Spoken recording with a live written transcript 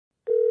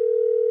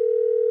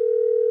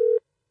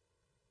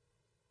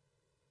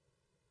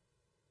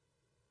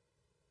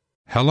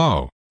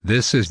Hello,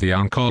 this is the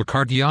on-call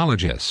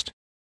cardiologist.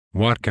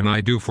 What can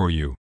I do for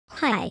you?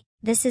 Hi,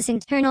 this is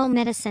internal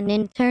medicine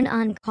intern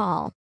on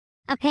call.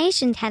 A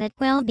patient had a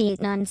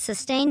 12-beat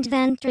non-sustained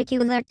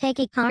ventricular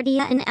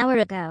tachycardia an hour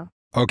ago.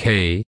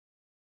 Okay.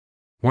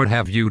 What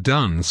have you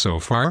done so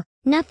far?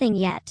 Nothing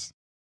yet.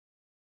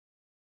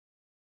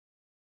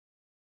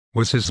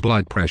 Was his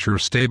blood pressure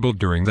stable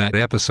during that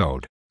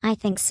episode? I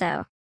think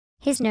so.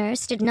 His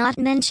nurse did not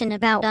mention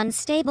about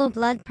unstable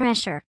blood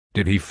pressure.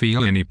 Did he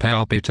feel any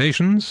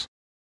palpitations?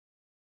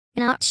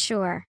 Not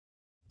sure.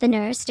 The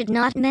nurse did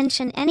not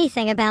mention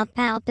anything about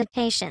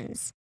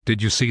palpitations.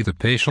 Did you see the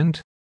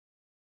patient?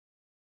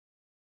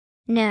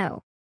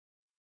 No.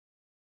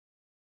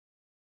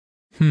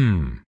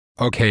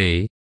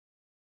 Okay.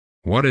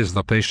 What is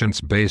the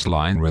patient's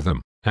baseline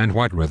rhythm, and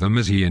what rhythm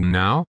is he in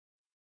now?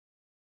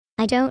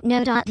 I don't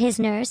know. His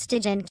nurse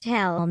didn't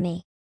tell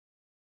me.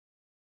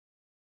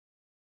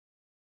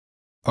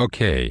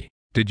 Okay,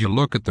 did you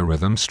look at the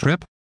rhythm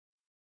strip?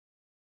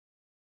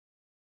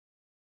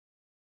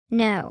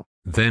 No.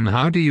 Then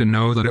how do you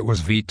know that it was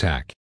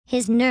VTAC?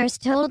 His nurse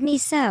told me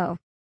so.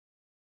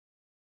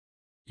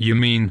 You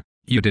mean,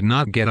 you did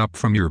not get up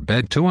from your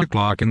bed 2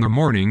 o'clock in the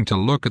morning to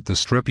look at the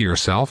strip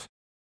yourself?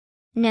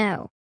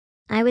 No.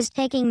 I was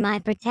taking my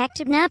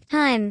protective nap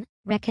time,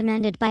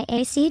 recommended by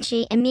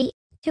ACGME,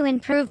 to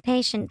improve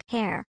patient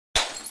care.